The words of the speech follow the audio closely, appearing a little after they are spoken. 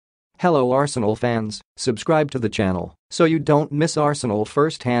Hello Arsenal fans, subscribe to the channel so you don't miss Arsenal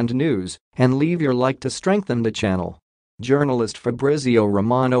first-hand news and leave your like to strengthen the channel. Journalist Fabrizio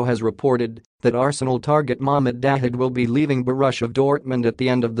Romano has reported that Arsenal target Mahmoud Dahoud will be leaving Borussia Dortmund at the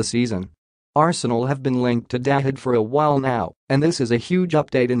end of the season. Arsenal have been linked to Dahoud for a while now, and this is a huge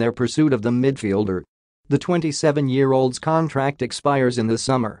update in their pursuit of the midfielder. The 27-year-old's contract expires in the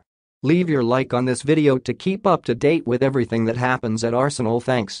summer. Leave your like on this video to keep up to date with everything that happens at Arsenal.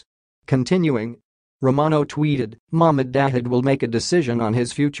 Thanks. Continuing, Romano tweeted, Mahmoud Dahoud will make a decision on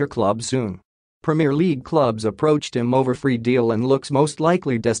his future club soon. Premier League clubs approached him over free deal and looks most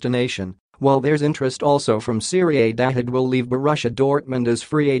likely destination, while there's interest also from Serie A. Dahoud will leave Borussia Dortmund as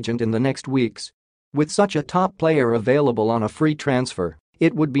free agent in the next weeks. With such a top player available on a free transfer,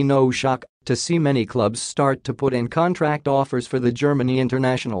 it would be no shock to see many clubs start to put in contract offers for the Germany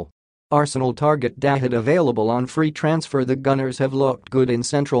international. Arsenal target Dahoud available on free transfer. The Gunners have looked good in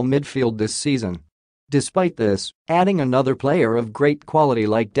central midfield this season. Despite this, adding another player of great quality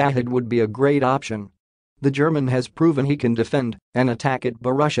like Dahoud would be a great option. The German has proven he can defend and attack at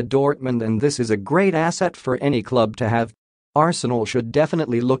Borussia Dortmund, and this is a great asset for any club to have. Arsenal should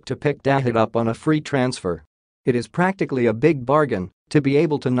definitely look to pick Dahoud up on a free transfer. It is practically a big bargain to be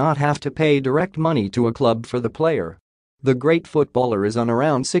able to not have to pay direct money to a club for the player. The great footballer is on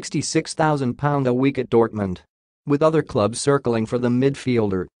around £66,000 a week at Dortmund. With other clubs circling for the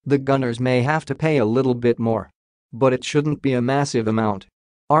midfielder, the Gunners may have to pay a little bit more. But it shouldn't be a massive amount.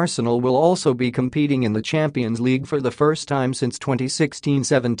 Arsenal will also be competing in the Champions League for the first time since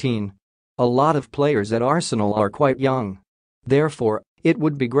 2016-17. A lot of players at Arsenal are quite young. Therefore, it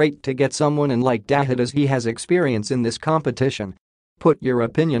would be great to get someone in like Dahoud as he has experience in this competition. Put your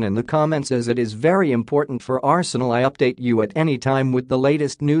opinion in the comments as it is very important for Arsenal. I update you at any time with the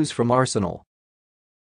latest news from Arsenal.